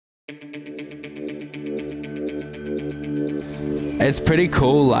It's pretty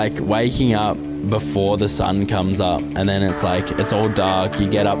cool, like waking up before the sun comes up, and then it's like it's all dark. You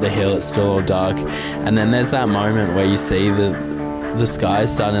get up the hill, it's still all dark, and then there's that moment where you see the sky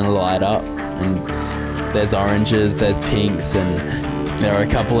starting to light up, and there's oranges, there's pinks, and there were a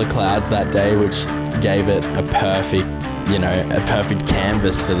couple of clouds that day which gave it a perfect, you know, a perfect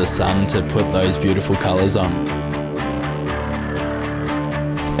canvas for the sun to put those beautiful colours on.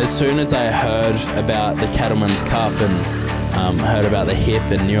 As soon as I heard about the Cattleman's Cup and heard about the hip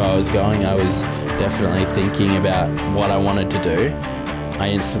and knew I was going, I was definitely thinking about what I wanted to do. I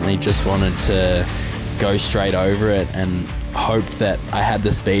instantly just wanted to go straight over it and hoped that I had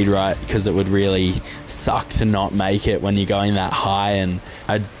the speed right, because it would really suck to not make it when you're going that high, and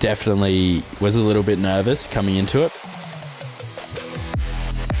I definitely was a little bit nervous coming into it.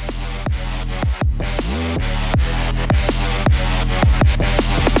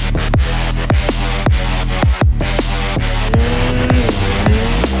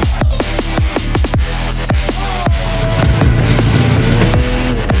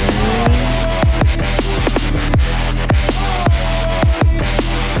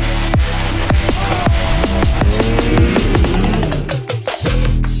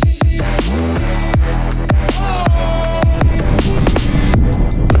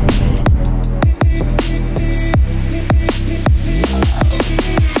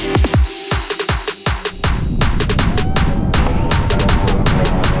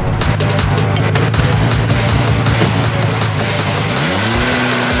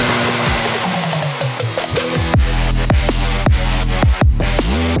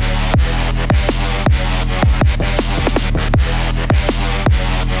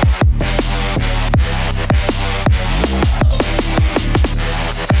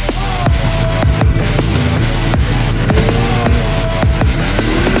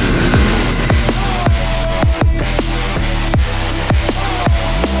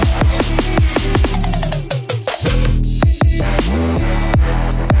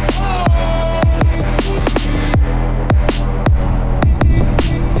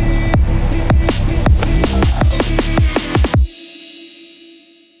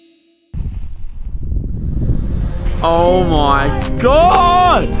 Oh my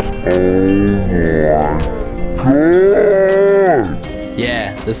god!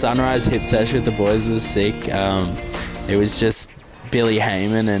 Yeah, the sunrise hip session with the boys was sick. It was just Billy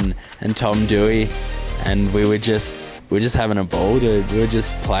Hayman and Tom Dewey, and we were just having a ball, dude. We were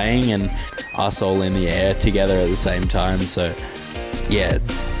just playing and us all in the air together at the same time. So yeah,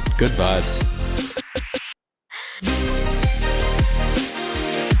 it's good vibes.